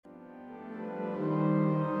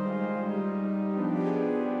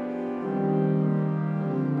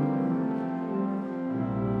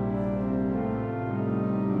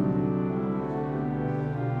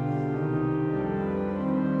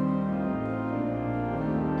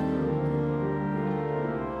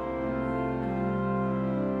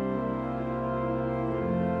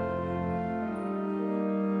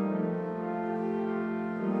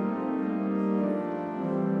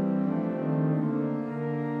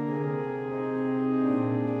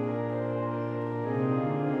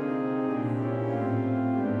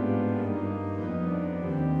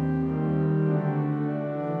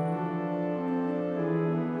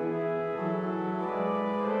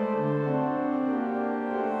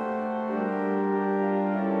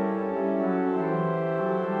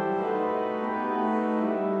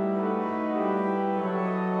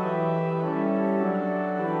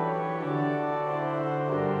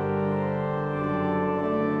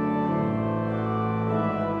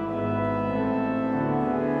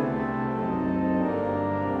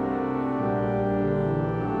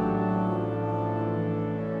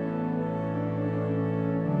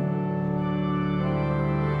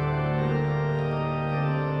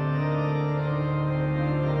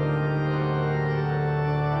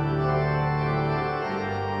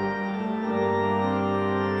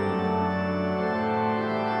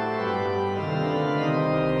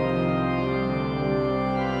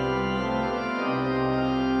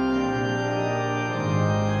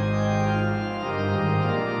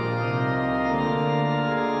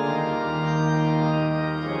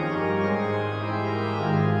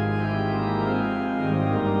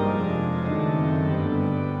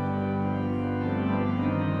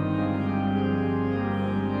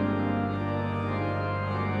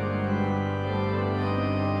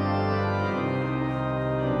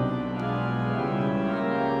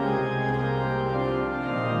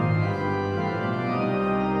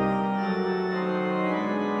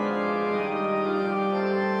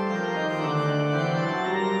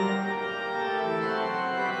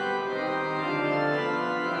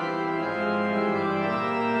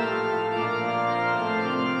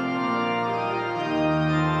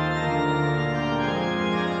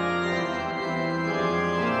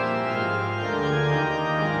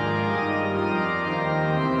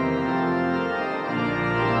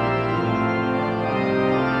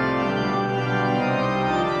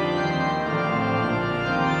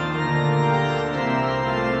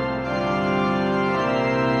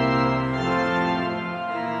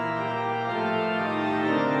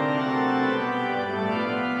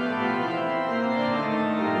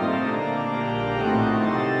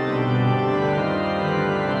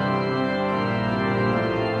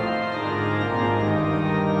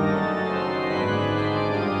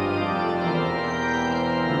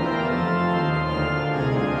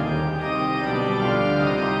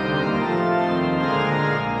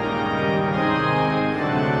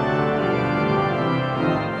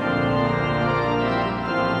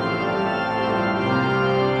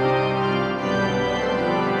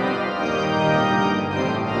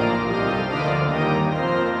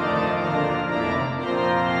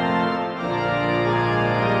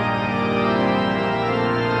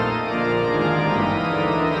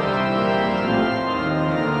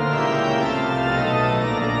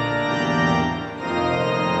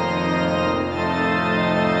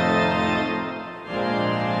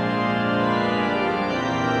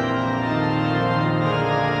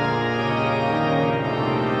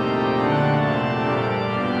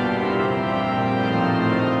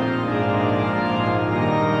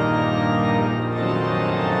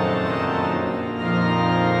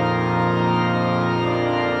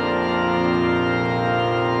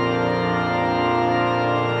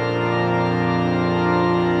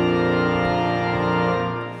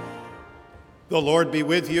The Lord be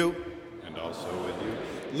with you. And also with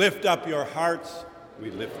you. Lift up your hearts. We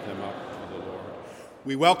lift them up to the Lord.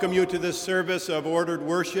 We welcome you to this service of ordered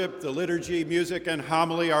worship. The liturgy, music, and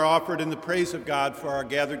homily are offered in the praise of God for our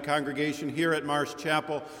gathered congregation here at Marsh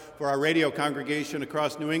Chapel, for our radio congregation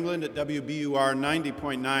across New England at WBUR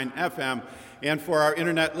 90.9 FM, and for our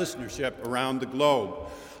internet listenership around the globe.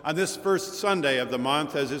 On this first Sunday of the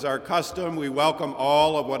month, as is our custom, we welcome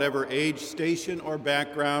all of whatever age, station, or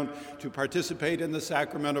background to participate in the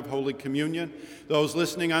sacrament of Holy Communion. Those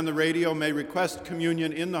listening on the radio may request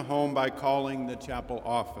communion in the home by calling the chapel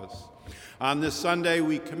office. On this Sunday,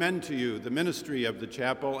 we commend to you the ministry of the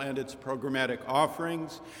chapel and its programmatic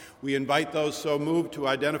offerings. We invite those so moved to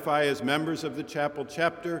identify as members of the chapel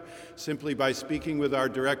chapter simply by speaking with our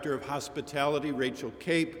Director of Hospitality, Rachel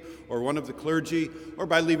Cape, or one of the clergy, or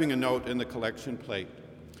by leaving a note in the collection plate.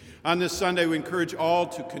 On this Sunday, we encourage all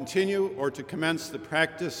to continue or to commence the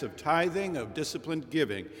practice of tithing, of disciplined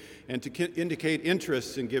giving, and to indicate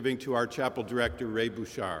interest in giving to our chapel director, Ray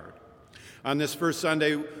Bouchard. On this first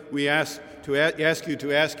Sunday, we ask you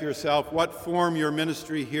to ask yourself what form your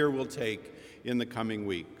ministry here will take in the coming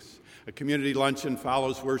weeks. A community luncheon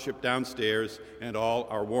follows worship downstairs, and all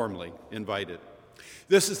are warmly invited.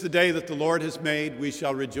 This is the day that the Lord has made. We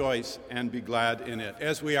shall rejoice and be glad in it.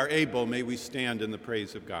 As we are able, may we stand in the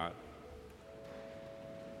praise of God.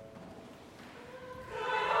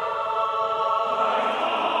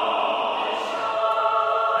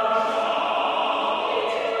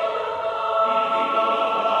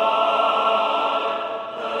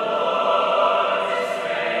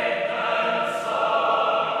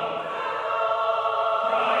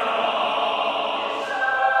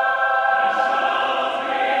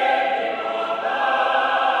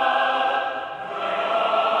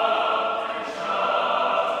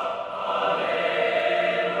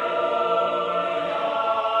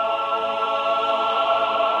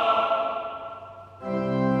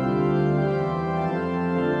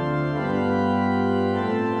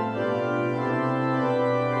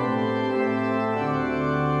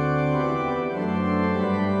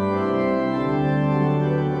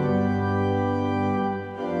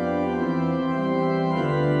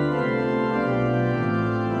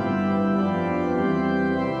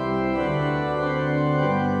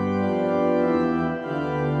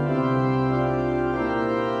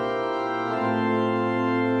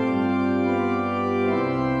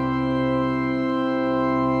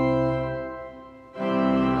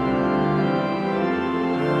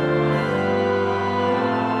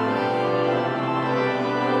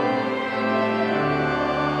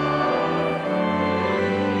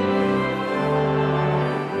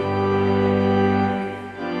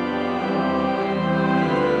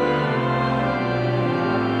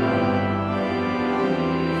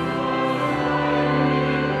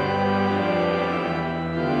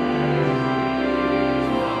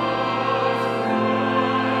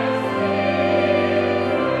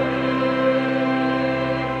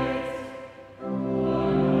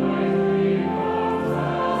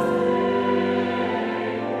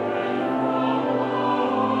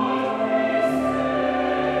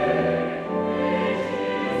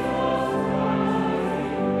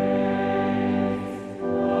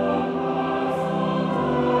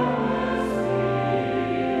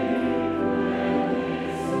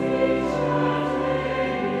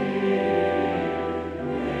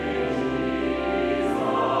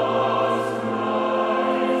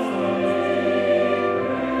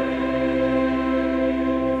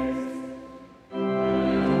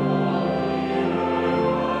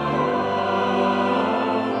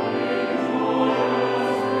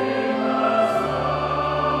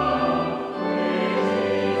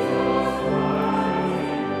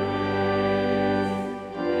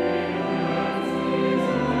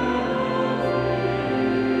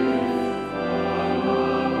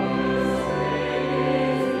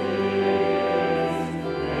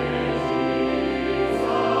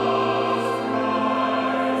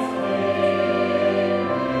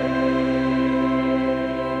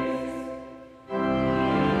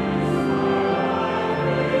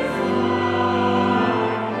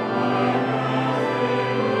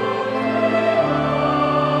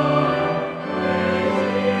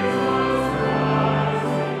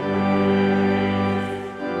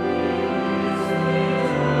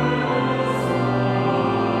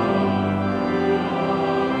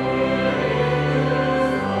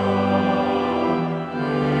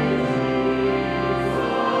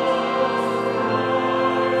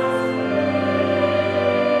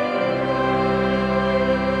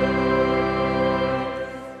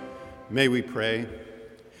 May we pray.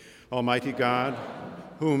 Almighty God,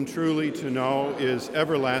 whom truly to know is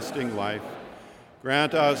everlasting life,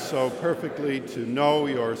 Grant us so perfectly to know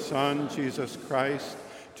your Son, Jesus Christ,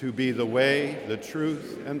 to be the way, the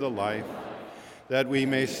truth, and the life, that we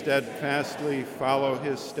may steadfastly follow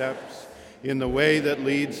his steps in the way that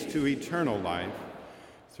leads to eternal life,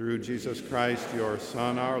 through Jesus Christ, your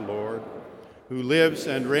Son, our Lord, who lives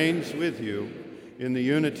and reigns with you in the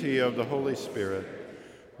unity of the Holy Spirit,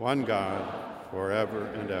 one God, forever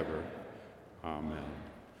and ever. Amen.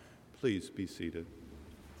 Please be seated.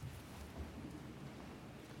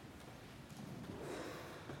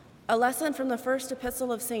 A lesson from the first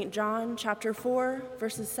epistle of St. John, chapter 4,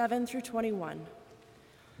 verses 7 through 21.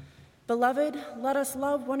 Beloved, let us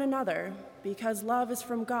love one another, because love is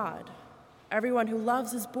from God. Everyone who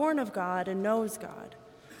loves is born of God and knows God.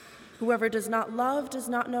 Whoever does not love does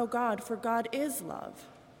not know God, for God is love.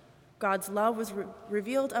 God's love was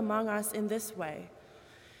revealed among us in this way.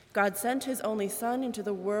 God sent his only Son into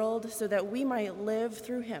the world so that we might live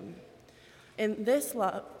through him. In this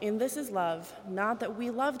is love, not that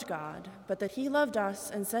we loved God, but that he loved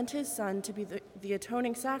us and sent his Son to be the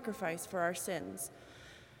atoning sacrifice for our sins.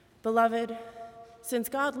 Beloved, since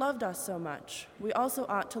God loved us so much, we also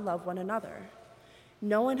ought to love one another.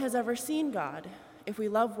 No one has ever seen God. If we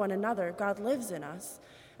love one another, God lives in us,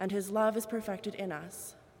 and his love is perfected in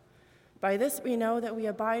us. By this we know that we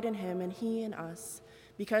abide in him and he in us,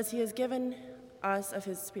 because he has given us of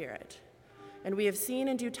his Spirit. And we have seen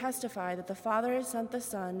and do testify that the Father has sent the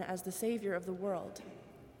Son as the Savior of the world.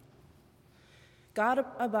 God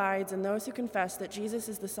abides in those who confess that Jesus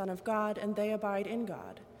is the Son of God, and they abide in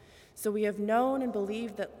God. So we have known and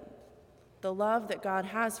believed that the love that God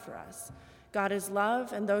has for us. God is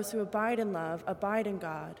love, and those who abide in love abide in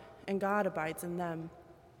God, and God abides in them.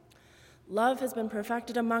 Love has been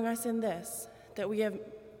perfected among us in this, that we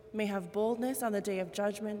may have boldness on the day of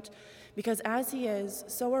judgment, because as he is,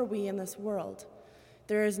 so are we in this world.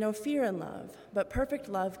 There is no fear in love, but perfect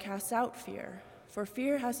love casts out fear, for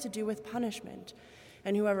fear has to do with punishment,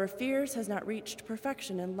 and whoever fears has not reached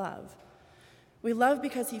perfection in love. We love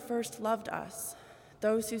because he first loved us.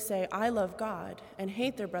 Those who say, I love God, and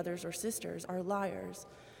hate their brothers or sisters are liars.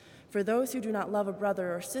 For those who do not love a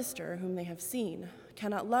brother or sister whom they have seen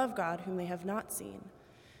cannot love God whom they have not seen.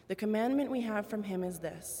 The commandment we have from him is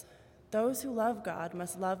this: those who love God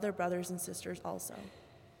must love their brothers and sisters also.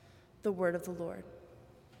 The word of the Lord.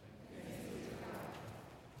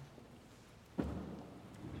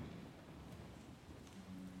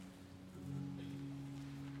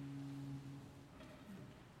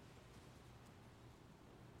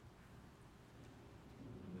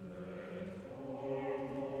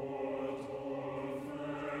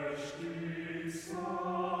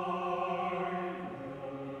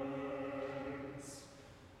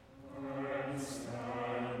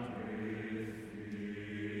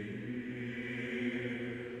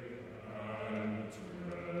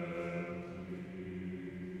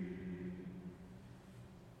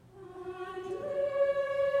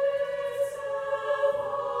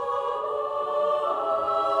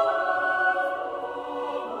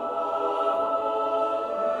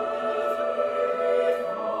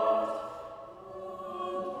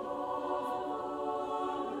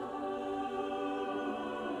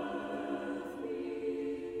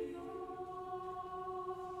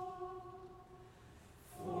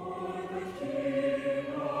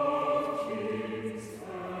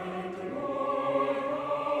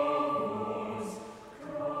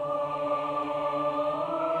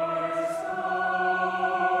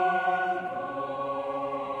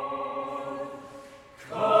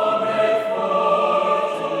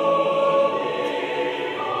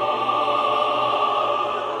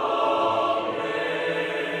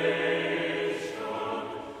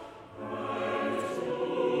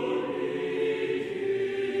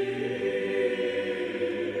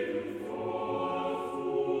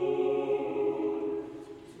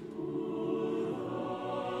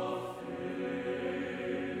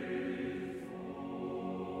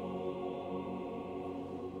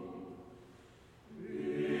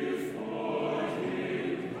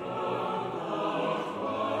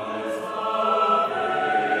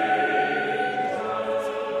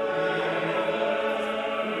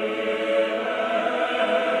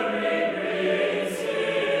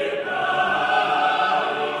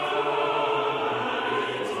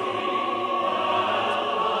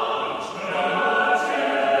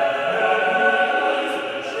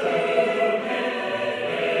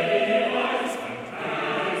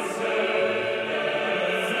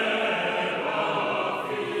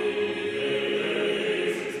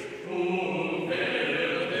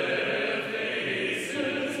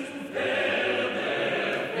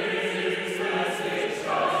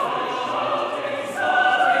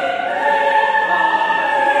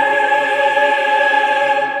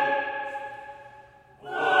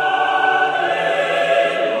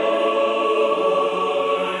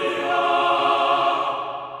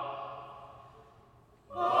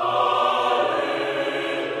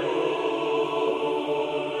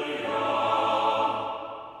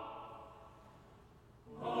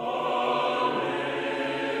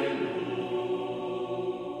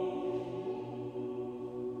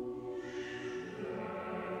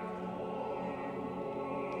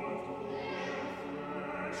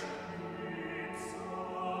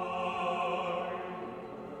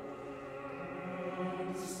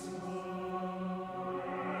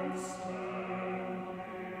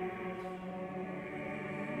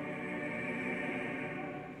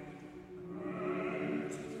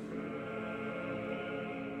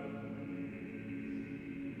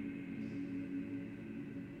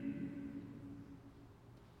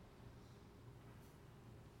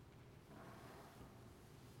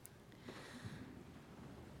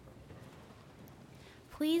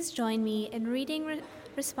 Please join me in reading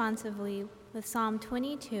responsively with Psalm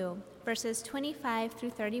 22, verses 25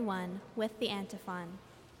 through 31, with the antiphon.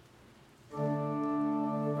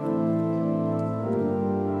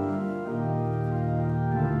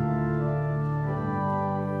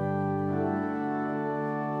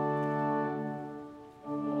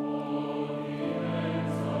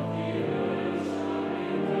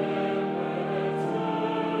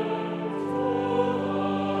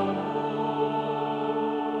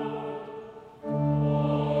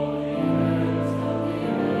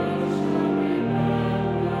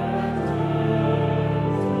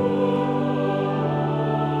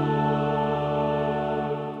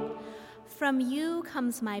 From you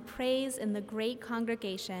comes my praise in the great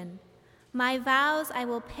congregation. My vows I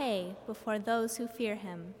will pay before those who fear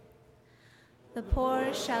him. The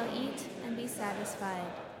poor shall eat and be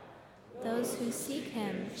satisfied. Those who seek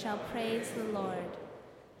him shall praise the Lord.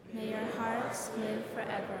 May your hearts live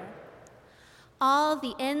forever. All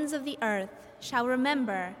the ends of the earth shall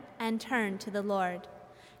remember and turn to the Lord,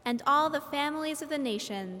 and all the families of the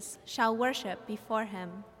nations shall worship before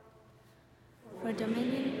him. For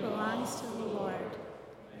dominion belongs to the Lord,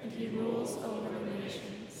 and he rules over the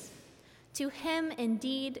nations. To him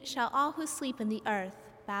indeed shall all who sleep in the earth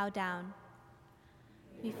bow down.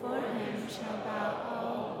 Before him shall bow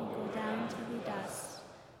all who go down to the dust,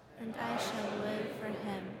 and I shall live for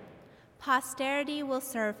him. Posterity will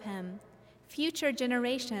serve him. Future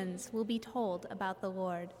generations will be told about the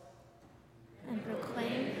Lord, and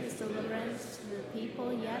proclaim his deliverance to the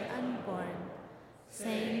people yet unborn,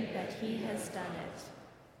 saying that he has done it.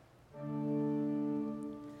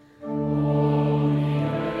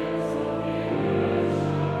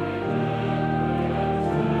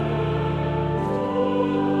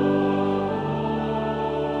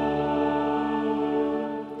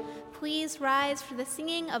 Please rise for the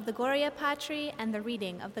singing of the Gloria Patri and the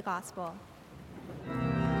reading of the Gospel.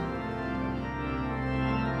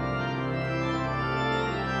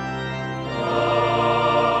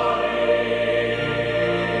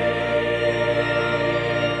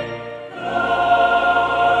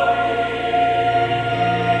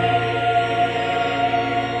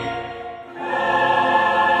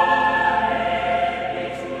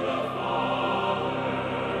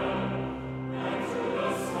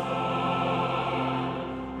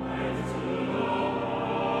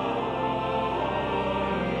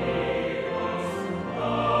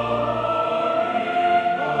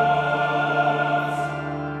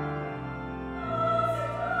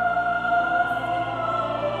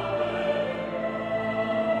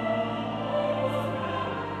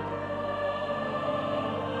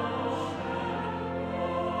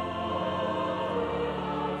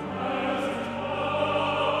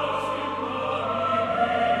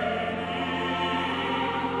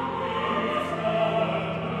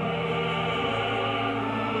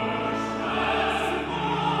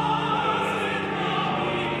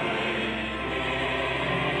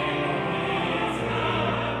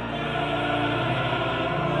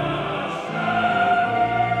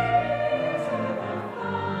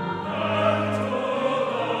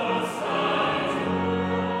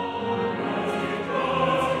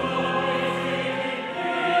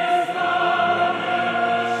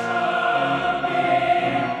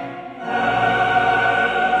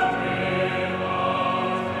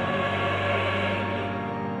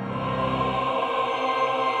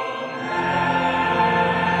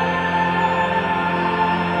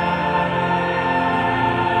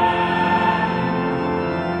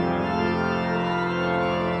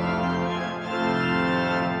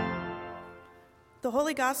 The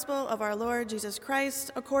Holy Gospel of our Lord Jesus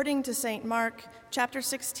Christ according to St. Mark, chapter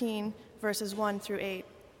 16, verses 1 through 8.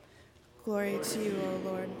 Glory to you, O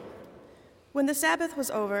Lord. When the Sabbath was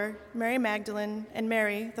over, Mary Magdalene and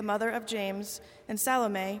Mary, the mother of James, and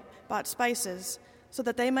Salome bought spices so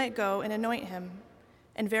that they might go and anoint him.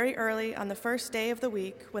 And very early on the first day of the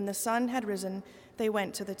week, when the sun had risen, they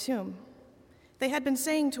went to the tomb. They had been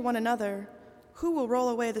saying to one another, "Who will roll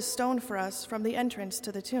away the stone for us from the entrance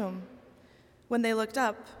to the tomb?" When they looked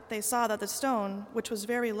up, they saw that the stone, which was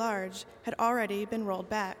very large, had already been rolled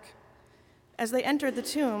back. As they entered the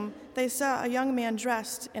tomb, they saw a young man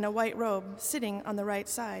dressed in a white robe sitting on the right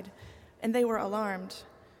side, and they were alarmed.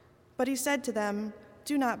 But he said to them,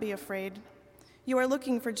 "Do not be afraid. You are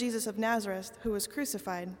looking for Jesus of Nazareth, who was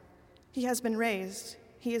crucified. He has been raised.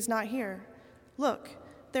 He is not here. Look,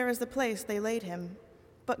 there is the place they laid him.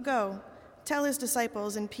 But go, tell his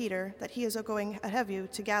disciples and Peter that he is going ahead of you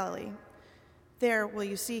to Galilee. There will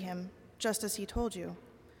you see him, just as he told you."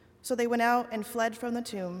 So they went out and fled from the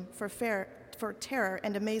tomb, for terror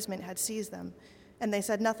and amazement had seized them, and they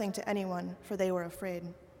said nothing to anyone, for they were afraid.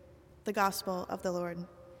 The Gospel of the Lord.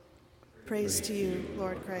 Praise to you,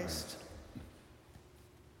 Lord Christ.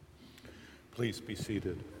 Please be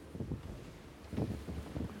seated.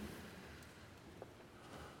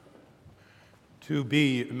 To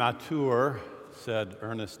be mature, said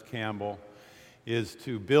Ernest Campbell, is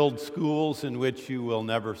to build schools in which you will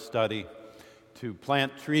never study, to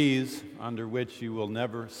plant trees under which you will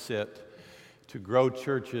never sit, to grow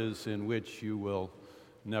churches in which you will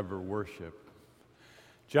never worship.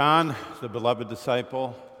 John, the beloved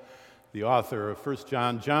disciple, the author of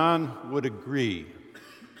 1 John would agree.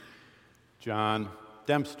 John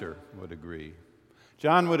Dempster would agree.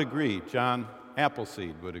 John would agree. John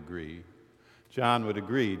Appleseed would agree. John would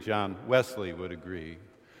agree. John Wesley would agree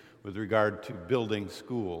with regard to building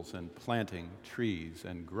schools and planting trees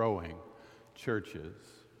and growing churches.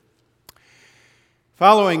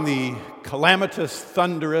 Following the calamitous,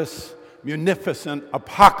 thunderous, munificent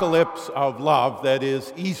apocalypse of love that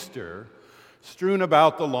is Easter, strewn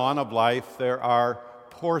about the lawn of life, there are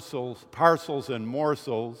parcels and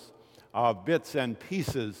morsels of bits and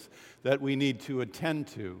pieces that we need to attend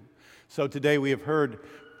to. So today we have heard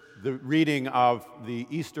the reading of the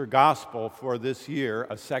Easter Gospel for this year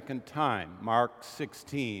a second time, Mark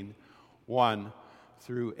 16, 1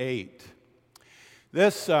 through 8.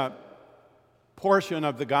 This portion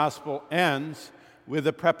of the Gospel ends with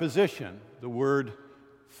a preposition, the word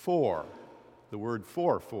for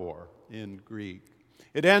in Greek.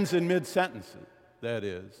 It ends in mid-sentence, that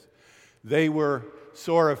is. They were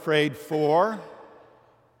sore afraid for ...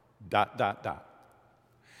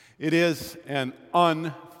 It is an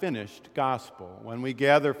unfinished gospel. When we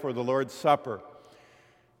gather for the Lord's Supper,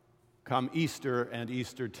 come Easter and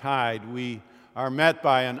Eastertide, we are met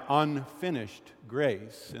by an unfinished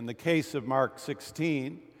grace. In the case of Mark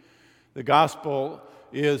 16, the gospel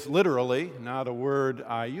is literally, not a word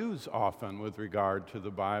I use often with regard to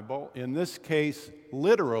the Bible, in this case,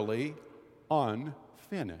 literally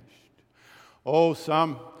unfinished. Oh,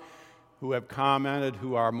 some who have commented,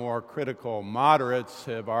 who are more critical moderates,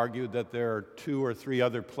 have argued that there are 2 or 3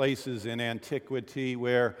 other places in antiquity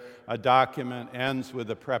where a document ends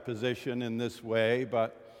with a preposition in this way,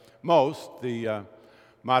 but most, the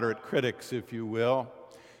moderate critics, if you will,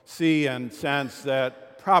 see and sense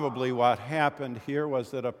that probably what happened here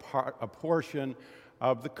was that a portion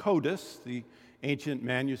of the codice, the ancient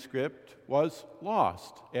manuscript, was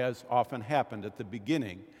lost, as often happened at the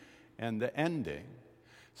beginning and the ending.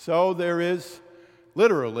 So there is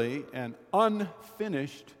literally an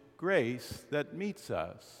unfinished grace that meets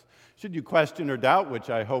us. Should you question or doubt, which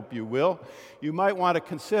I hope you will, you might want to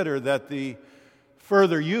consider that the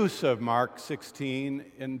further use of Mark 16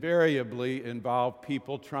 invariably involved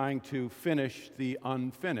people trying to finish the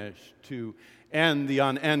unfinished, to end the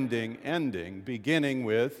unending ending, beginning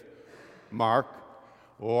with Mark,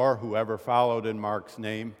 or whoever followed in Mark's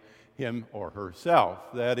name, him or herself.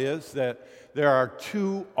 That is, that there are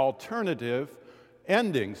 2 alternative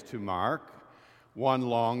endings to Mark, one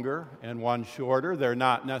longer and one shorter. They're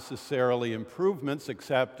not necessarily improvements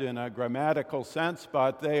except in a grammatical sense,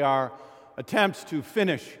 but they are attempts to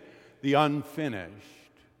finish the unfinished.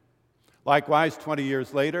 Likewise, 20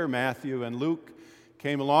 years later, Matthew and Luke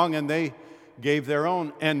came along and they gave their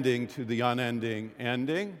own ending to the unending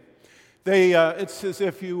ending. It's as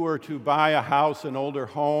if you were to buy a house, an older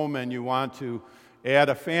home, and you want to add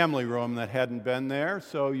a family room that hadn't been there.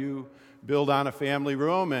 So you build on a family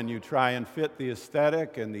room and you try and fit the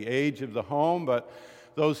aesthetic and the age of the home. But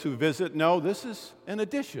those who visit know this is an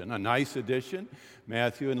addition, a nice addition.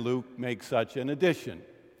 Matthew and Luke make such an addition.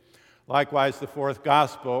 Likewise, the 4th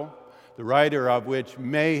Gospel, the writer of which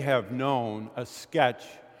may have known a sketch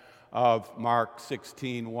of Mark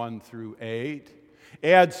 16, 1 through 8,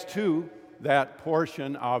 adds to that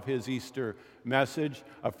portion of his Easter message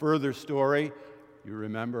a further story you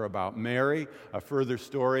remember about Mary, a further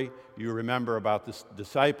story you remember about the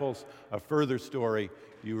disciples, a further story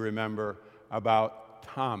you remember about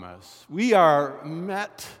Thomas. We are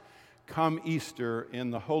met come Easter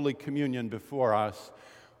in the Holy Communion before us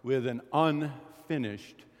with an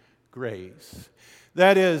unfinished grace.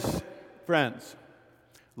 That is, friends,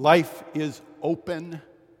 life is open.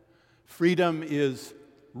 Freedom is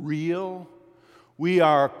real. We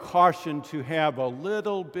are cautioned to have a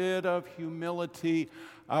little bit of humility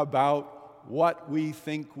about what we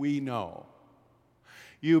think we know.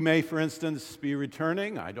 You may, for instance, be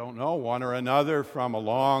returning, I don't know, one or another from a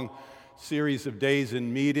long series of days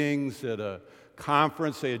and meetings at a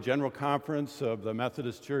conference, say a general conference of the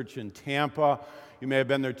Methodist Church in Tampa. You may have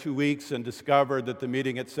been there 2 weeks and discovered that the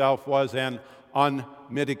meeting itself was an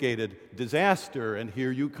unmitigated disaster, and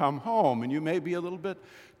here you come home, and you may be a little bit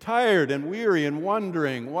tired and weary and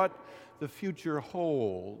wondering what the future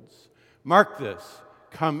holds. Mark this,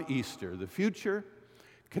 come Easter. The future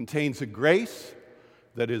contains a grace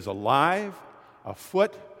that is alive,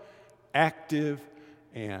 afoot, active,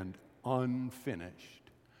 and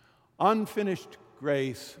unfinished. Unfinished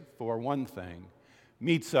grace, for one thing,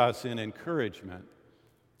 meets us in encouragement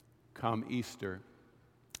come Easter.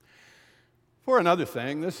 For another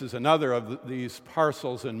thing, this is another of these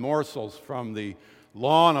parcels and morsels from the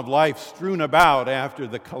lawn of life strewn about after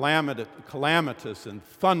the calamitous and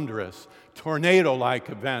thunderous, tornado-like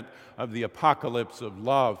event of the apocalypse of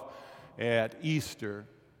love at Easter.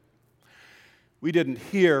 We didn't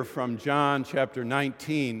hear from John chapter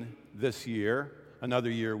 19 this year. Another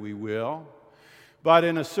year we will. But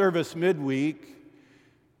in a service midweek,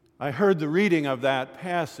 I heard the reading of that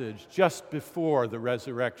passage just before the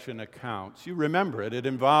resurrection accounts. You remember it. It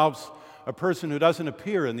involves a person who doesn't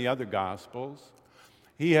appear in the other Gospels.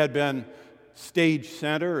 He had been stage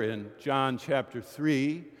center in John chapter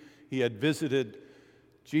 3. He had visited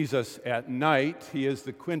Jesus at night. He is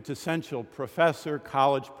the quintessential professor,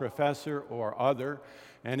 college professor or other,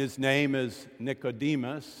 and his name is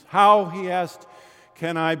Nicodemus. How, he asked,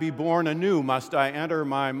 can I be born anew? Must I enter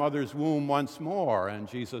my mother's womb once more? And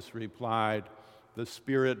Jesus replied, the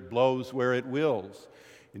Spirit blows where it wills,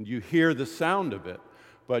 and you hear the sound of it,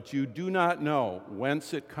 but you do not know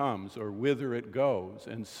whence it comes or whither it goes.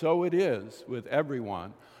 And so it is with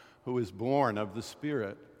everyone who is born of the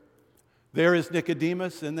Spirit. There is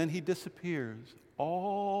Nicodemus, and then he disappears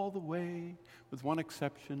all the way, with one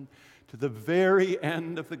exception, to the very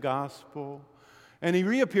end of the gospel. And he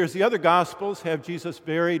reappears. The other Gospels have Jesus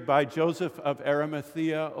buried by Joseph of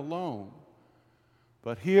Arimathea alone.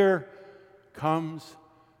 But here comes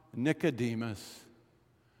Nicodemus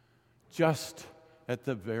just at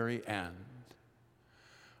the very end.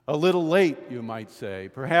 A little late, you might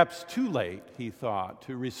say, perhaps too late, he thought,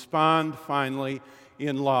 to respond finally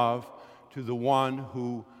in love to the one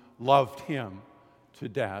who loved him to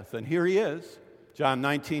death. And here he is, John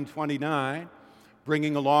 19:29,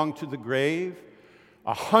 bringing along to the grave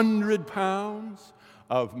 100 pounds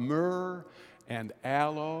of myrrh and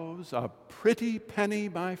aloes, a pretty penny,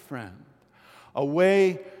 my friend.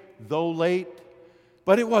 Away, though late,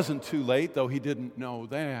 but it wasn't too late, though he didn't know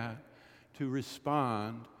that, to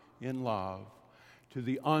respond in love to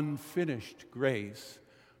the unfinished grace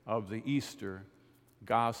of the Easter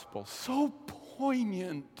gospel. So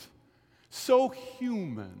poignant, so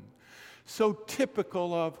human, so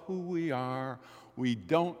typical of who we are. We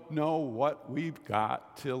don't know what we've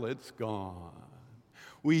got till it's gone.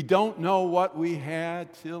 We don't know what we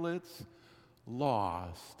had till it's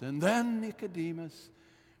lost. And then Nicodemus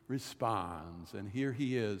responds, and here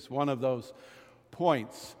he is, one of those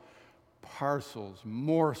points, parcels,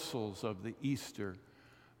 morsels of the Easter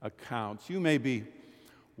accounts. You may be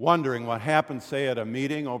wondering what happened, say, at a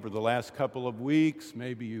meeting over the last couple of weeks.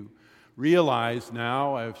 Maybe you realize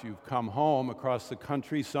now, as you've come home across the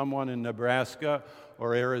country, someone in Nebraska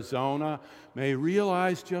or Arizona may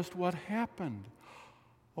realize just what happened.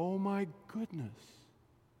 Oh my goodness.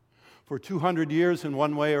 For 200 years, in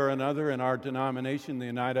one way or another, in our denomination, the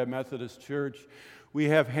United Methodist Church, we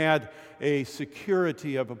have had a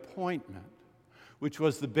security of appointment, which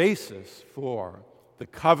was the basis for the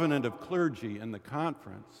covenant of clergy in the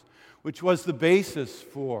conference, which was the basis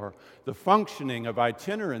for the functioning of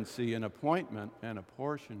itinerancy and appointment and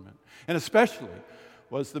apportionment, and especially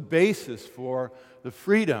was the basis for the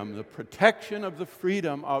freedom, the protection of the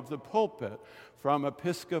freedom of the pulpit from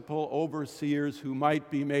episcopal overseers who might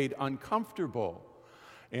be made uncomfortable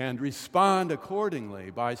and respond accordingly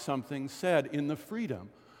by something said in the freedom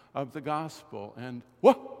of the gospel. And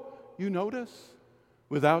what? You notice?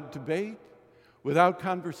 Without debate, without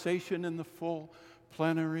conversation in the full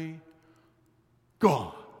plenary,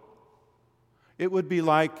 gone. It would be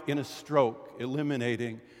like in a stroke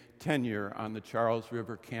eliminating tenure on the Charles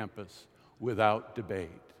River campus without debate.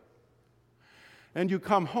 And you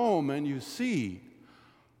come home and you see,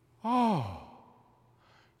 oh,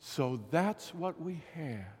 so that's what we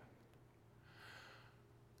had.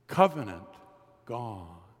 Covenant,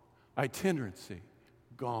 gone. Itinerancy,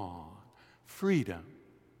 gone. Freedom,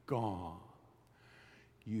 gone.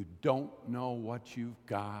 You don't know what you've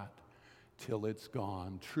got till it's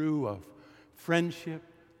gone. True of friendship,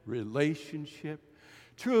 relationship,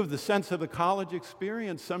 true of the sense of a college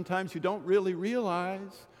experience. Sometimes you don't really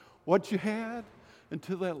realize what you had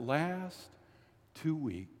until that last 2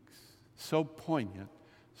 weeks. So poignant,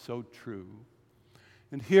 so true.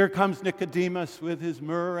 And here comes Nicodemus with his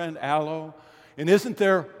myrrh and aloe. And isn't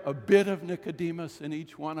there a bit of Nicodemus in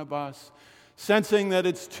each one of us, sensing that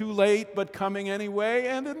it's too late but coming anyway?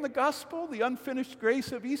 And in the gospel, the unfinished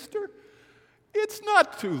grace of Easter, it's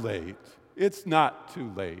not too late. It's not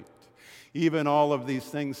too late. Even all of these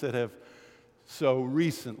things that have so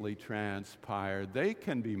recently transpired, they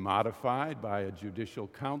can be modified by a judicial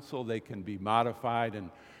council. They can be modified and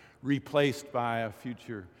replaced by a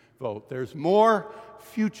future vote. There's more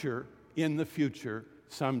future in the future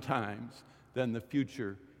sometimes than the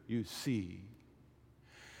future you see.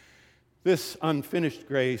 This unfinished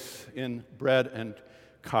grace in bread and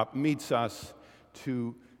cup meets us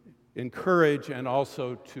to encourage and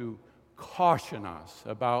also to caution us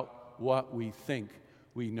about what we think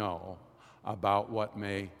we know about what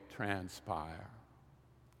may transpire.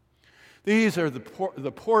 These are the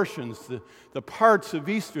portions, the parts of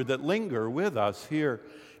Easter that linger with us here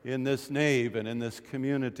in this nave and in this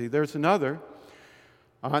community. There's another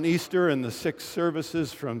on Easter in the 6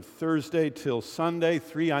 services from Thursday till Sunday,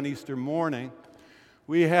 3 on Easter morning.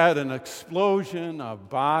 We had an explosion of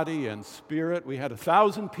body and spirit. We had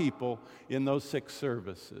 1,000 people in those 6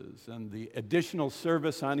 services. And the additional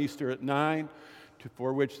service on Easter at 9,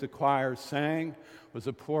 for which the choir sang, was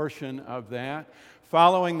a portion of that.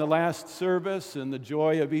 Following the last service and the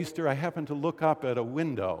joy of Easter, I happened to look up at a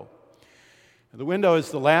window. The window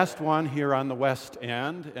is the last one here on the west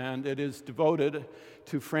end, and it is devoted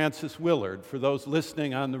to Frances Willard. For those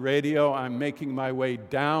listening on the radio, I'm making my way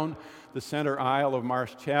down the center aisle of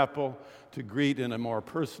Marsh Chapel to greet in a more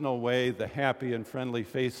personal way the happy and friendly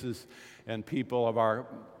faces and people of our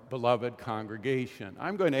beloved congregation.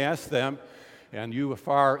 I'm going to ask them, and you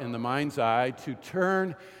afar in the mind's eye, to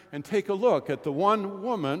turn and take a look at the one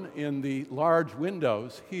woman in the large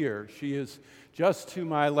windows here. She is just to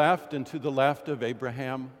my left and to the left of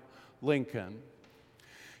Abraham Lincoln.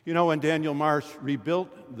 You know, when Daniel Marsh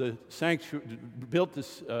rebuilt the sanctuary, built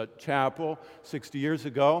this chapel 60 years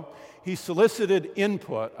ago, he solicited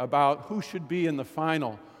input about who should be in the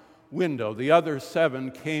final window. The other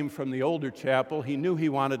 7 came from the older chapel. He knew he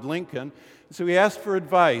wanted Lincoln, so he asked for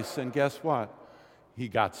advice, and guess what? He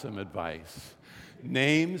got some advice.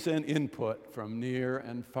 Names and input from near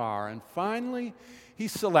and far. And finally, he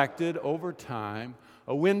selected, over time,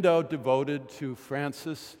 a window devoted to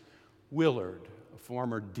Frances Willard, a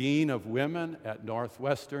former dean of women at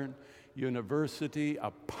Northwestern University,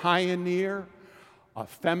 a pioneer, a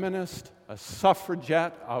feminist, a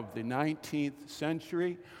suffragette of the 19th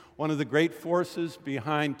century, one of the great forces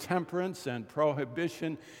behind temperance and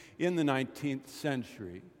prohibition in the 19th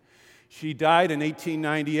century. She died in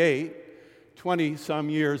 1898, 20-some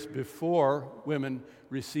years before women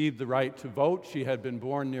received the right to vote. She had been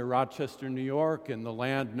born near Rochester, New York, in the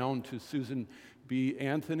land known to Susan B.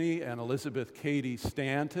 Anthony and Elizabeth Cady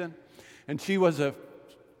Stanton. And she was a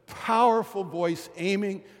powerful voice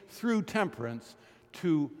aiming through temperance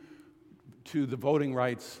to the voting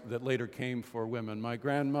rights that later came for women. My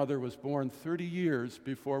grandmother was born 30 years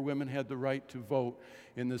before women had the right to vote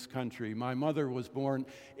in this country. My mother was born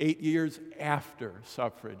 8 years after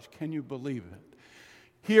suffrage. Can you believe it?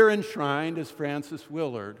 Here enshrined is Frances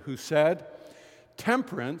Willard, who said,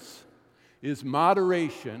 "Temperance is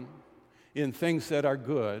moderation in things that are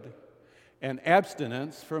good and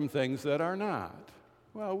abstinence from things that are not."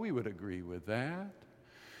 Well, we would agree with that.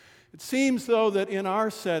 It seems, though, that in our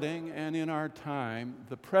setting and in our time,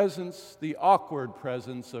 the awkward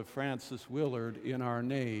presence of Frances Willard in our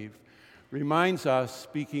nave reminds us,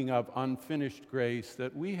 speaking of unfinished grace,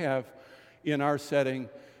 that we have in our setting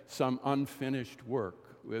some unfinished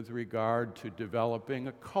work with regard to developing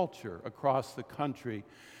a culture across the country,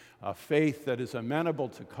 a faith that is amenable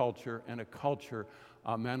to culture and a culture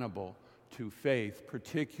amenable to faith,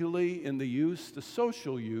 particularly in the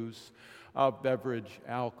social use of beverage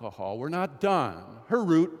alcohol. We're not done. Her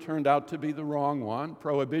route turned out to be the wrong one.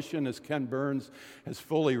 Prohibition, as Ken Burns has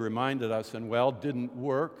fully reminded us, and didn't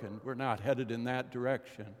work, and we're not headed in that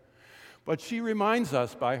direction. But she reminds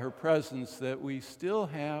us by her presence that we still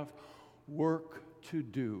have work to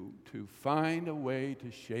do to find a way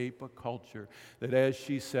to shape a culture that, as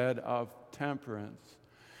she said, of temperance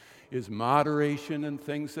is moderation in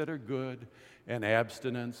things that are good and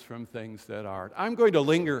abstinence from things that aren't. I'm going to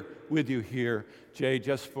linger with you here, Jay,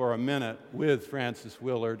 just for a minute with Frances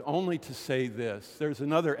Willard, only to say this. There's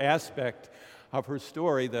another aspect of her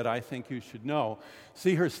story that I think you should know.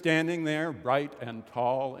 See her standing there, bright and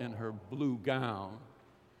tall, in her blue gown.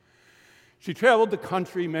 She traveled the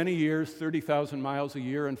country many years, 30,000 miles a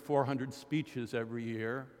year and 400 speeches every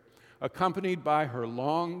year, accompanied by her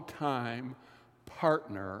longtime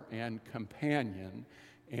partner and companion,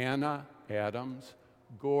 Anna Adams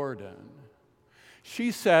Gordon.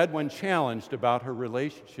 She said, when challenged about her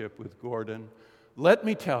relationship with Gordon, "Let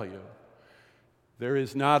me tell you, there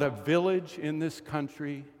is not a village in this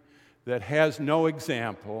country that has no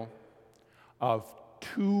example of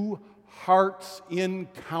two hearts in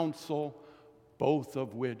council, both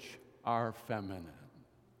of which are feminine."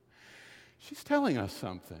 She's telling us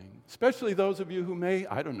something, especially those of you who may,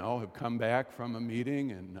 have come back from a meeting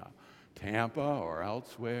in Tampa or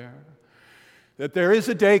elsewhere, that there is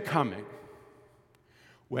a day coming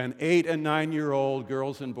when 8- and 9-year-old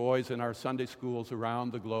girls and boys in our Sunday schools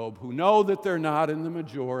around the globe who know that they're not in the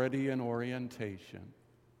majority in orientation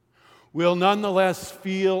will nonetheless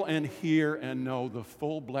feel and hear and know the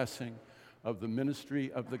full blessing of the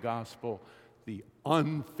ministry of the gospel, the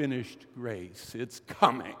unfinished grace. It's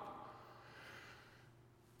coming.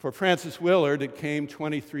 For Frances Willard, it came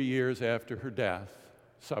 23 years after her death,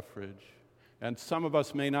 suffrage, and some of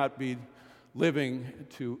us may not be living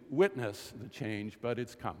to witness the change, but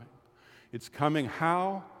it's coming. It's coming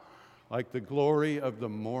how? Like the glory of the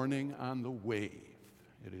morning on the wave.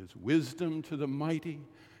 It is wisdom to the mighty,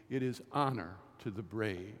 it is honor to the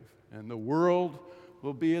brave, and the world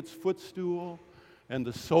will be its footstool, and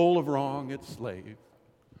the soul of wrong its slave.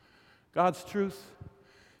 God's truth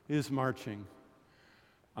is marching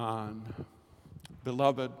on.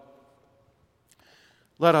 Beloved,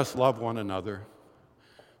 let us love one another,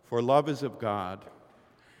 for love is of God,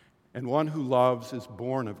 and one who loves is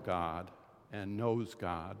born of God and knows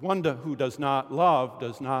God. One who does not love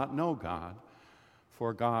does not know God,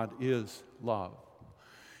 for God is love.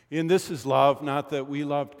 In this is love, not that we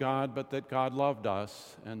loved God, but that God loved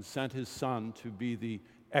us and sent his Son to be the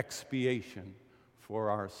expiation for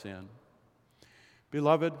our sin.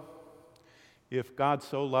 Beloved, if God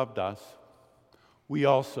so loved us, we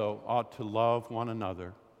also ought to love one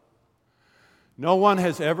another. No one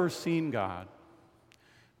has ever seen God,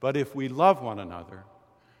 but if we love one another,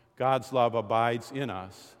 God's love abides in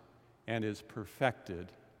us and is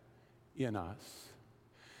perfected in us.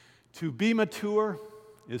 To be mature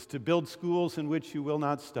is to build schools in which you will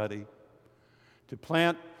not study, to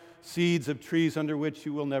plant seeds of trees under which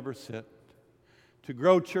you will never sit, to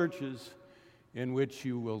grow churches in which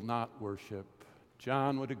you will not worship.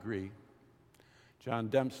 John would agree. John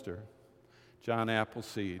Dempster, John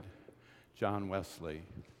Appleseed, John Wesley.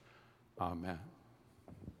 Amen.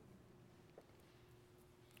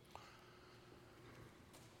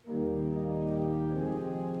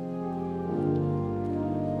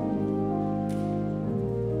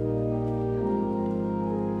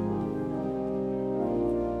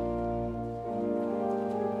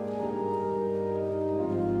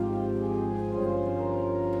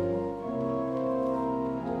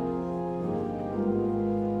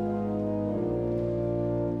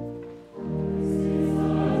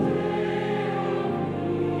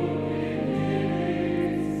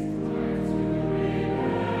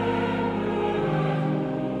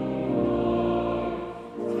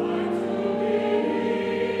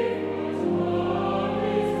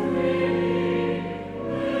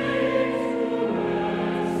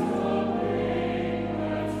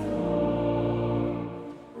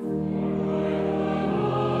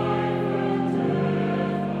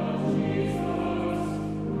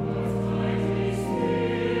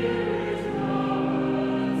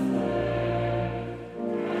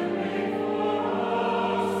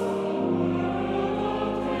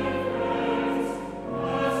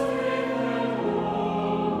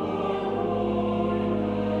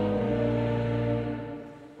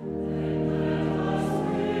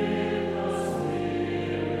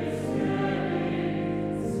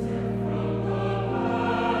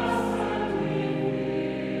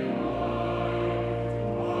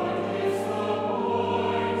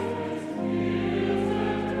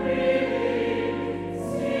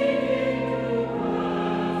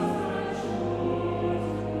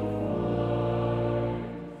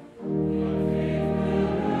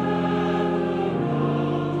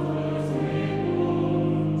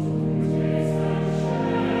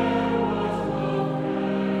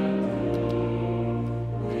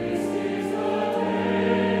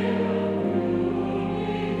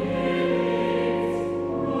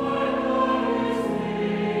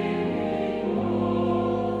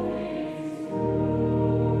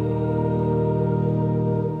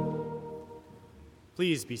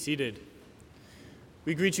 Please be seated.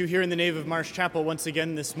 We greet you here in the nave of Marsh Chapel once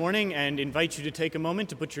again this morning and invite you to take a moment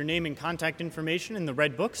to put your name and contact information in the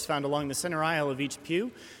red books found along the center aisle of each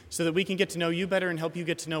pew so that we can get to know you better and help you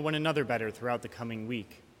get to know one another better throughout the coming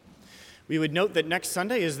week. We would note that next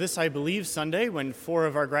Sunday is This I Believe Sunday, when 4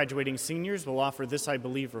 of our graduating seniors will offer This I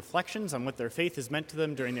Believe reflections on what their faith has meant to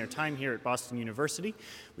them during their time here at Boston University.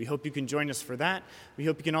 We hope you can join us for that. We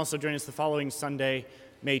hope you can also join us the following Sunday,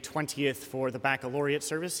 May 20th, for the baccalaureate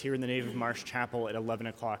service here in the nave of Marsh Chapel at 11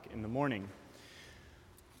 o'clock in the morning.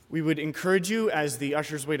 We would encourage you, as the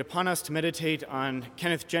ushers wait upon us, to meditate on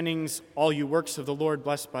Kenneth Jennings' All You Works of the Lord,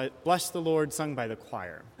 Bless the Lord, sung by the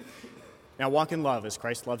choir. Now walk in love as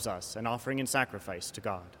Christ loves us, an offering and sacrifice to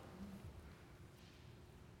God.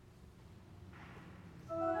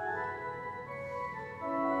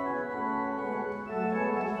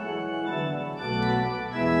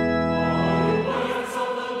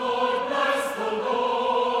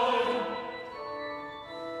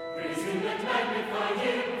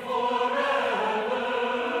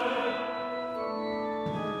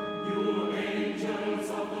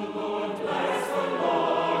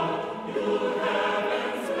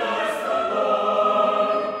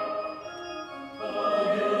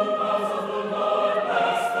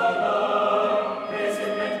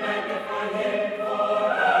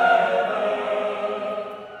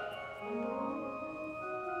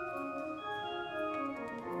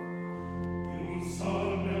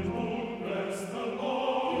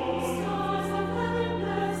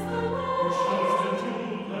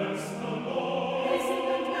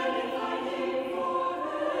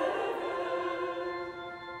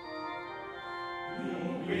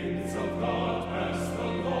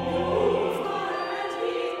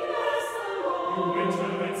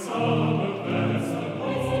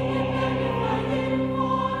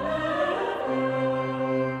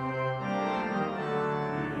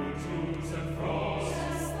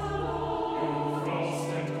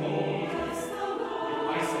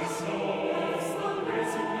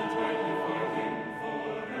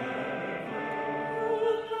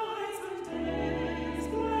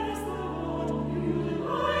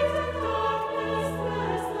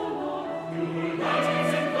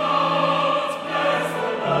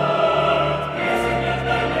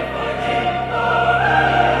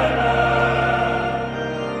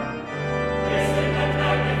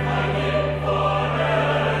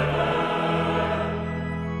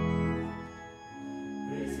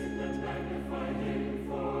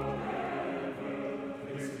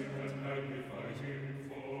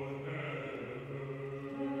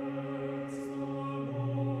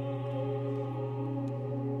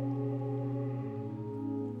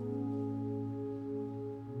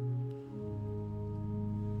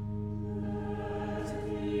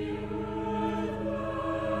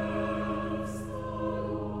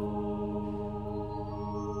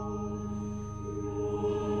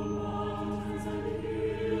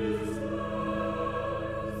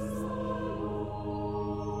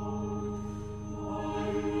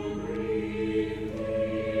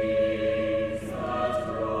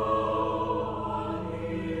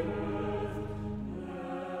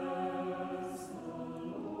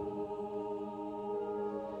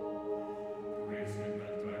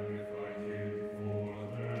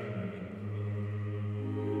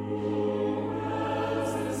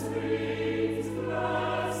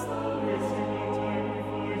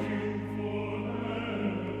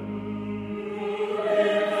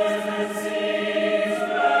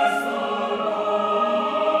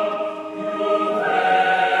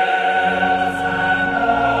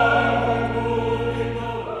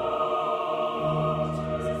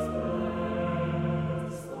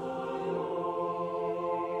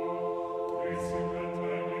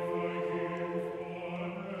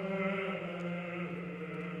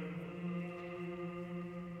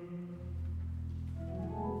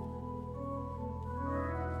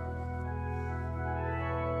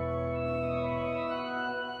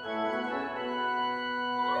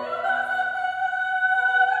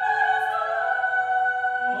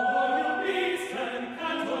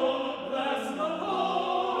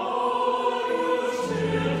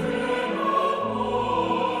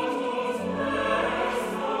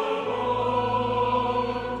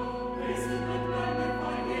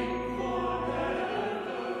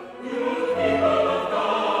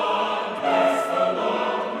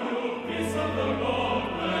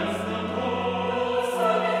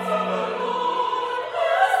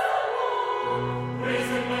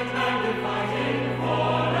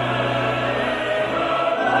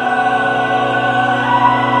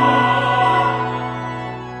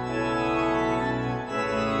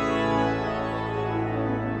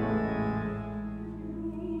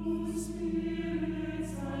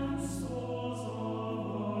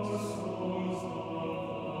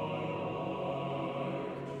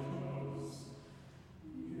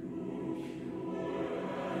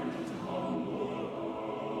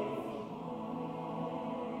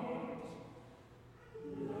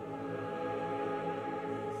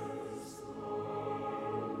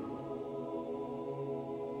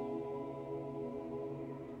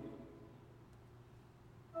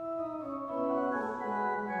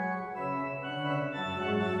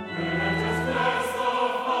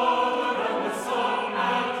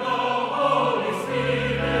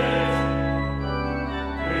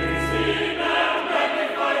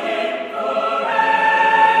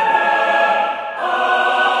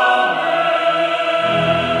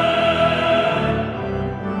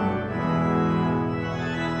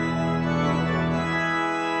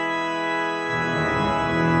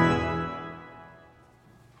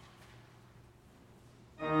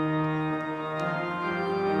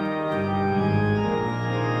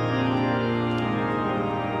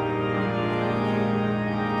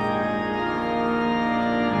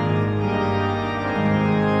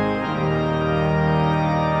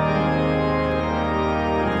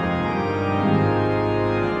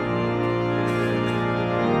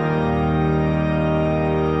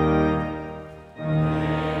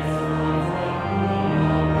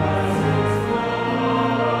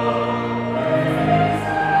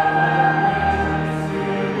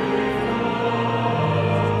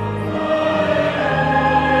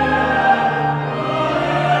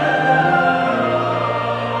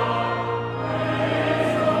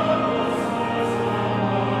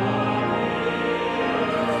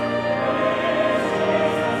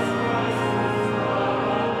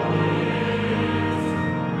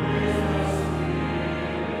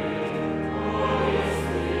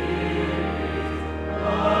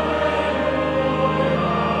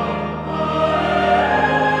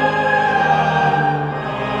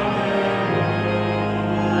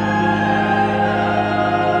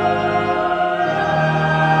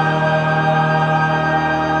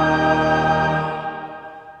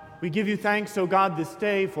 We give you thanks, O God, this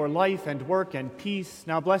day for life and work and peace.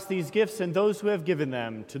 Now bless these gifts and those who have given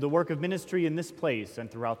them to the work of ministry in this place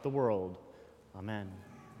and throughout the world. Amen.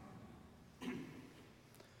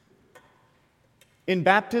 In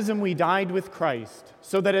baptism we died with Christ,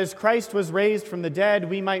 so that as Christ was raised from the dead,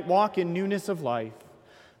 we might walk in newness of life.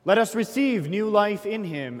 Let us receive new life in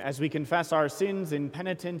him as we confess our sins in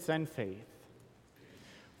penitence and faith.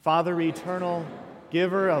 Father eternal,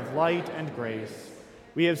 giver of light and grace,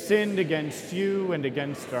 we have sinned against you and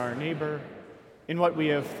against our neighbor, in what we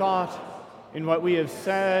have thought, in what we have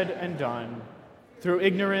said and done, through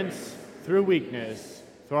ignorance, through weakness,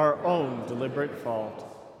 through our own deliberate fault.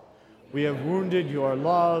 We have wounded your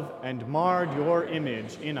love and marred your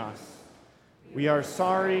image in us. We are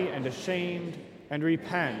sorry and ashamed and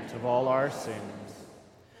repent of all our sins.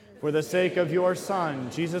 For the sake of your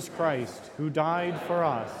Son, Jesus Christ, who died for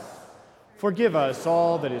us, forgive us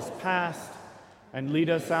all that is past and lead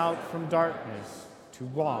us out from darkness to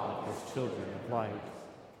walk as children of light.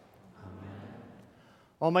 Amen.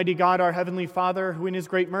 Almighty God, our Heavenly Father, who in his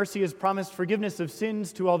great mercy has promised forgiveness of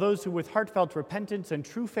sins to all those who with heartfelt repentance and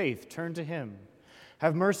true faith turn to him,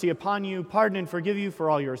 have mercy upon you, pardon and forgive you for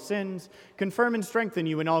all your sins, confirm and strengthen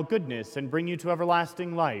you in all goodness, and bring you to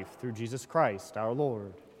everlasting life through Jesus Christ our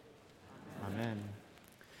Lord. Amen.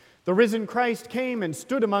 The risen Christ came and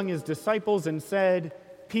stood among his disciples and said,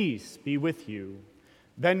 "Peace be with you."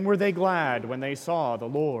 Then were they glad when they saw the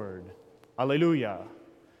Lord. Alleluia.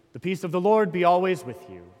 The peace of the Lord be always with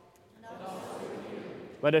you. And also with you.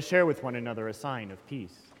 Let us share with one another a sign of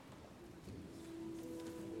peace.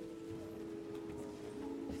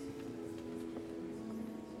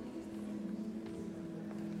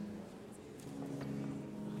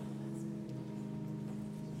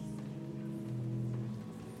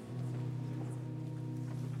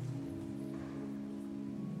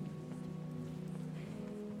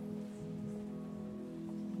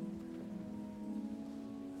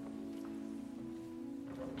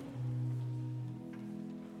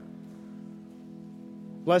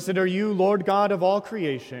 Blessed are you, Lord God of all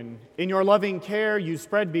creation. In your loving care, you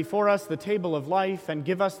spread before us the table of life and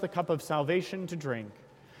give us the cup of salvation to drink.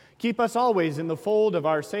 Keep us always in the fold of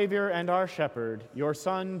our Savior and our Shepherd, your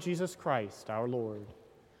Son, Jesus Christ, our Lord.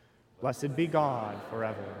 Blessed be God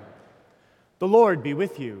forever. The Lord be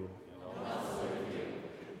with you. And also with you.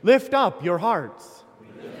 Lift up your hearts. We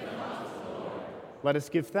lift them up to the Lord. Let us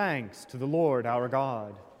give thanks to the Lord our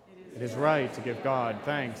God. It is right to give God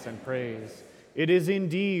thanks and praise. It is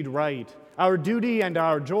indeed right, our duty and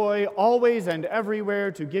our joy, always and everywhere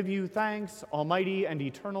to give you thanks, Almighty and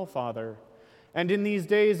Eternal Father, and in these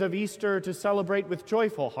days of Easter to celebrate with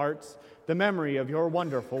joyful hearts the memory of your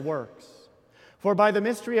wonderful works. For by the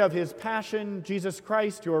mystery of his passion, Jesus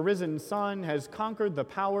Christ, your risen Son, has conquered the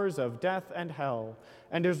powers of death and hell,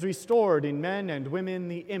 and has restored in men and women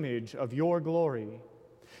the image of your glory.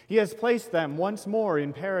 He has placed them once more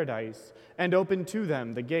in paradise and opened to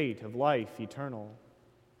them the gate of life eternal.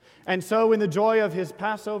 And so in the joy of his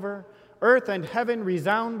Passover, earth and heaven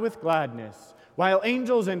resound with gladness, while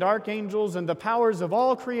angels and archangels and the powers of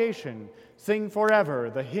all creation sing forever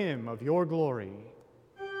the hymn of your glory.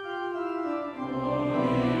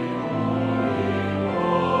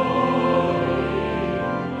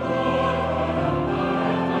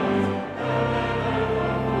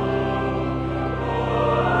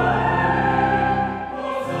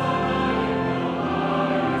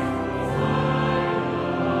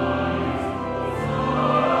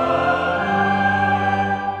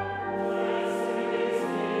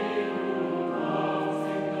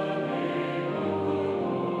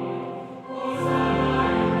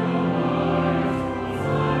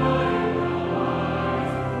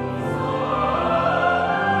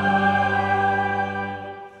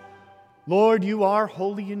 Lord, you are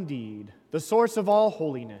holy indeed, the source of all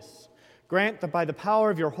holiness. Grant that by the power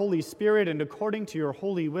of your Holy Spirit and according to your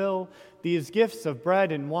holy will, these gifts of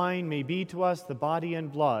bread and wine may be to us the body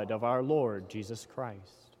and blood of our Lord Jesus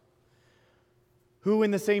Christ, who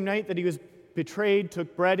in the same night that he was betrayed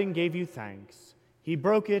took bread and gave you thanks. He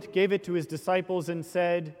broke it, gave it to his disciples, and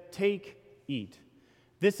said, "Take, eat.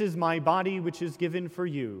 This is my body which is given for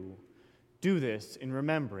you. Do this in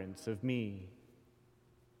remembrance of me."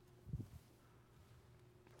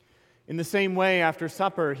 In the same way, after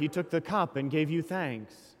supper, he took the cup and gave you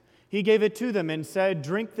thanks. He gave it to them and said,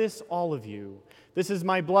 "Drink this, all of you. This is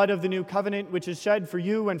my blood of the new covenant, which is shed for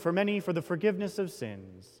you and for many for the forgiveness of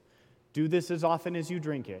sins. Do this as often as you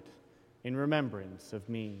drink it, in remembrance of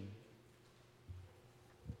me."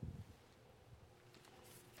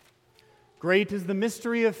 Great is the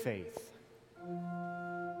mystery of faith.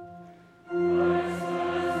 Christ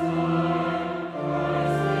has died,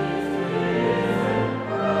 Christ is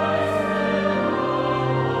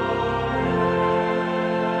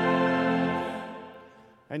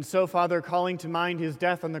And so, Father, calling to mind his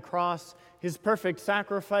death on the cross, his perfect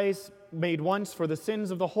sacrifice made once for the sins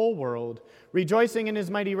of the whole world, rejoicing in his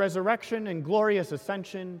mighty resurrection and glorious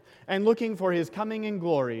ascension, and looking for his coming in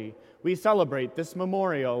glory, we celebrate this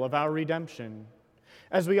memorial of our redemption.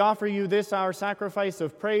 As we offer you this, our sacrifice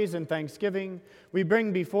of praise and thanksgiving, we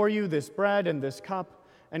bring before you this bread and this cup,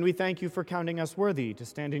 and we thank you for counting us worthy to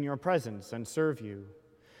stand in your presence and serve you.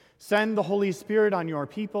 Send the Holy Spirit on your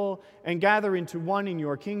people and gather into one in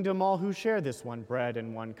your kingdom all who share this one bread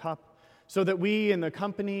and one cup, so that we, in the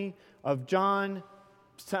company of John,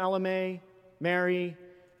 Salome, Mary,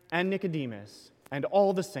 and Nicodemus, and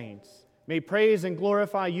all the saints, may praise and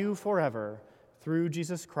glorify you forever through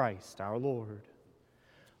Jesus Christ our Lord.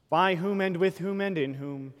 By whom and with whom and in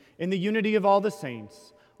whom, in the unity of all the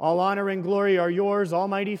saints, all honor and glory are yours,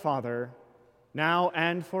 Almighty Father, now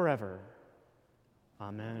and forever.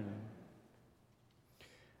 Amen.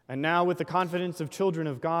 And now, with the confidence of children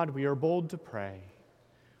of God, we are bold to pray.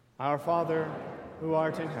 Our Father, who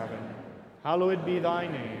art in heaven, hallowed be thy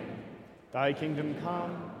name. Thy kingdom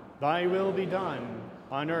come, thy will be done,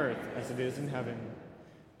 on earth as it is in heaven.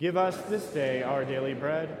 Give us this day our daily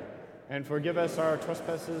bread, and forgive us our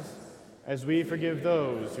trespasses, as we forgive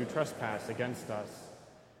those who trespass against us.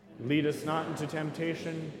 Lead us not into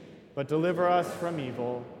temptation, but deliver us from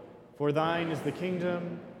evil. For thine is the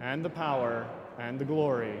kingdom, and the power, and the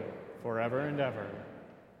glory, forever and ever.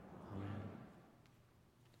 Amen.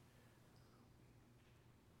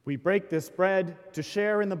 We break this bread to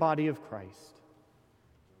share in the body of Christ.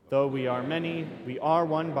 Though we are many, we are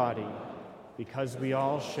one body, because we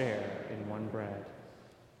all share in one bread.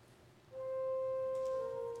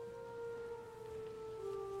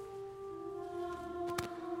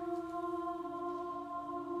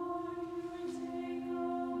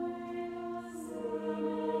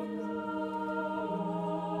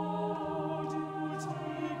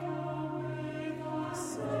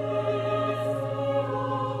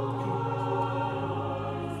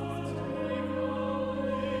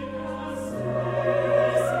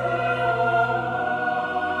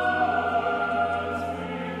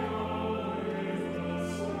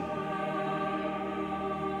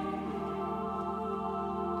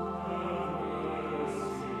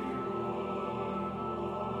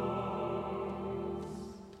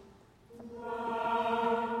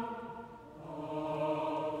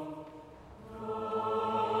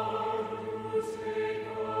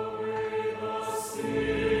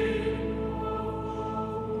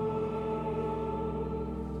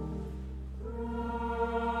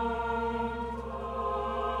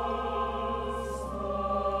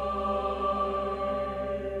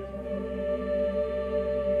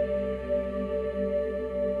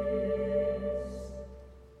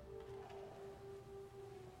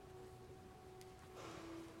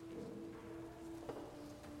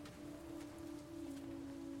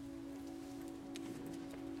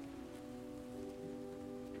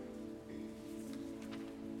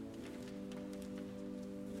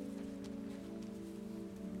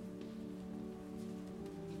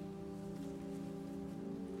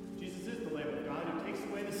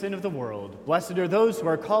 Sin of the world. Blessed are those who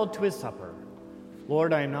are called to his supper.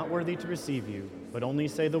 Lord, I am not worthy to receive you, but only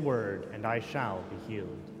say the word, and I shall be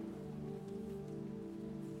healed.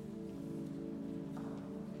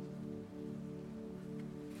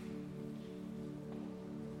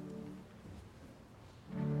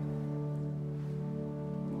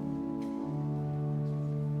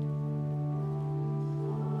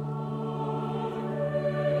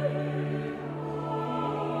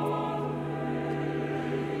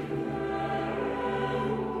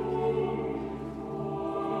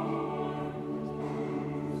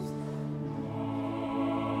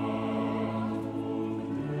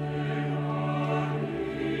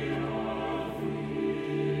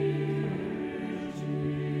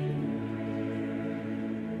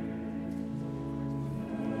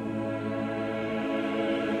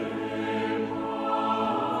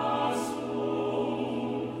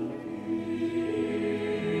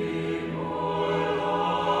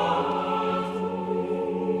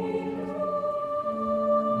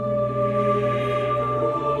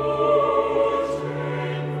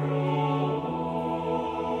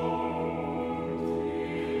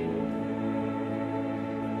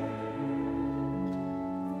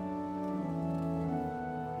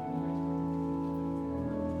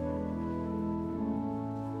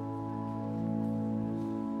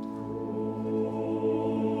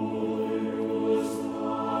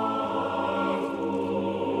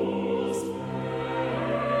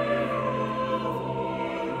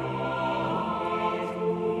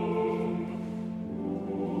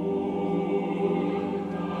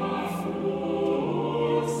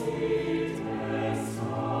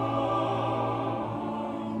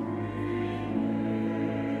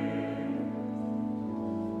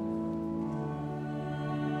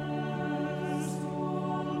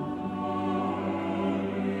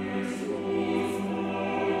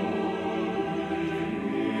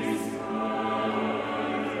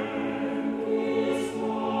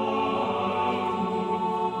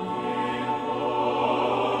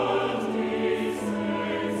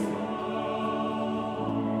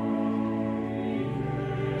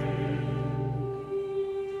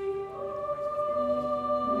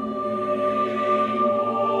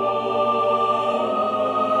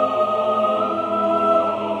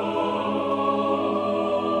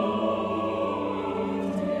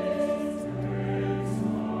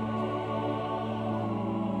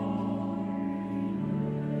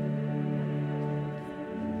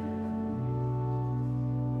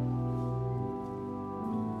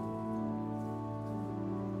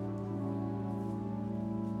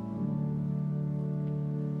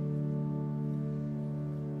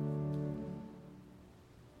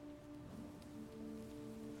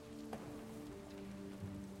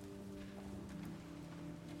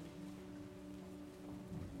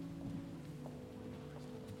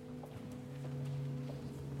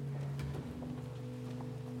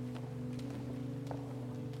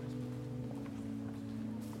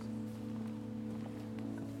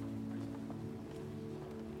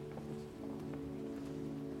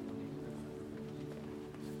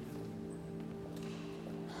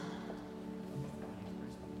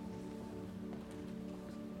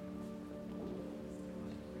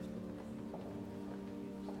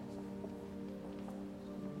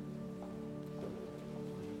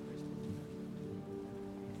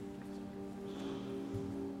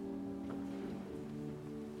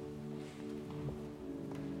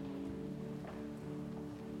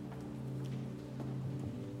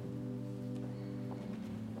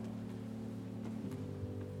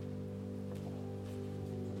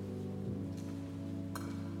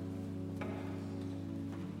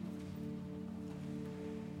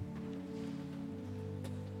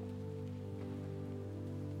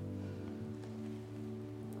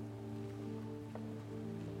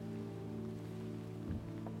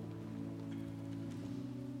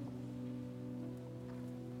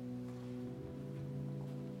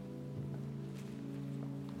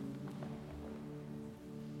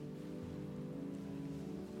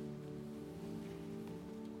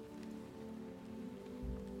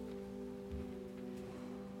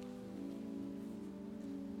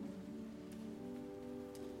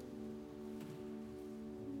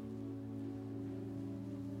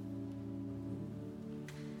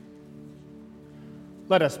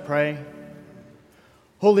 Let us pray.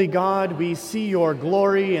 Holy God, we see your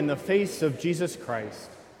glory in the face of Jesus Christ.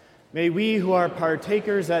 May we who are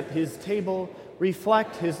partakers at his table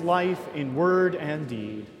reflect his life in word and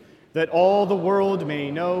deed, that all the world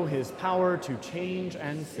may know his power to change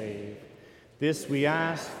and save. This we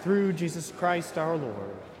ask through Jesus Christ our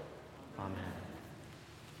Lord. Amen.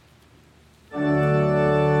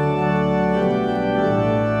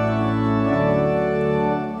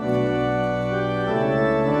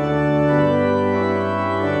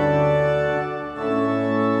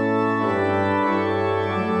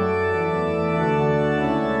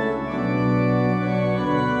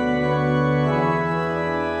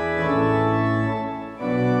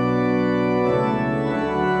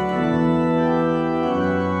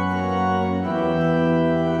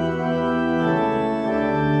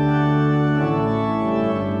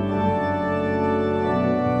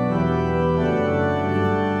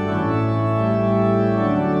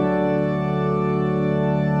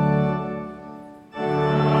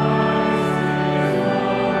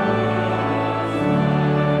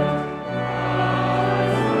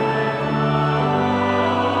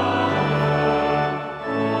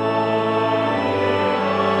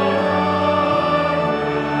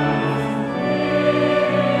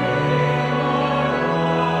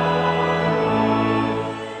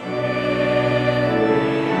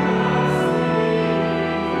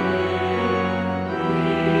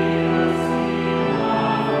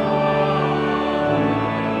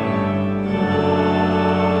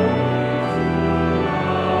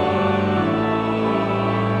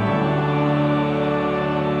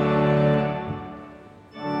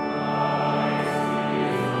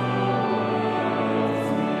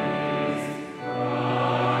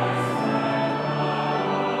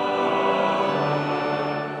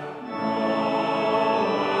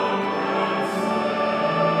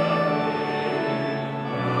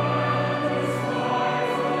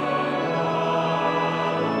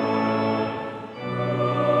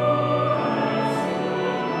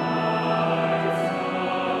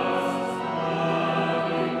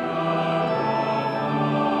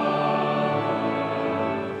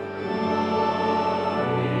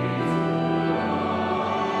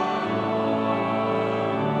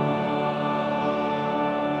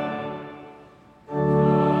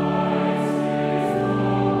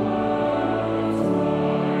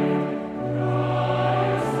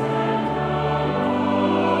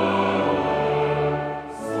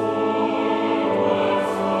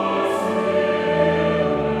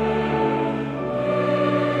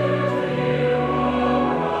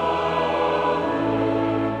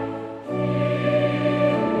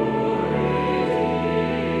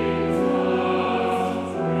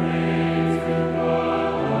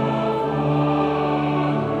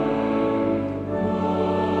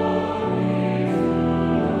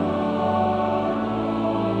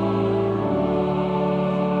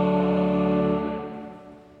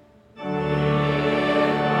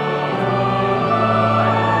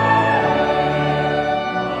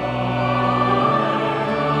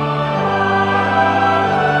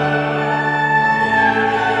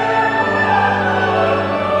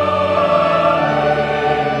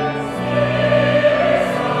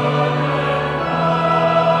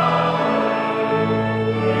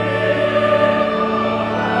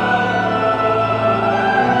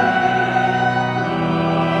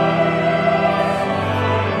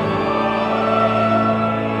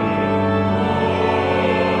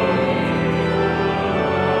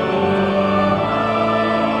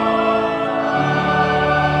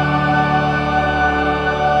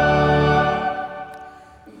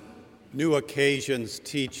 New occasions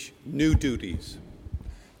teach new duties.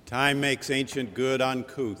 Time makes ancient good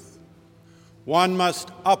uncouth. One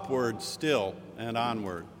must upward still and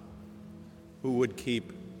onward. Who would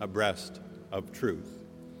keep abreast of truth?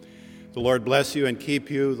 The Lord bless you and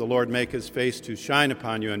keep you. The Lord make his face to shine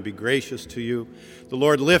upon you and be gracious to you. The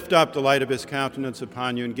Lord lift up the light of his countenance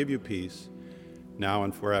upon you and give you peace, now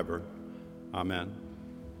and forever. Amen.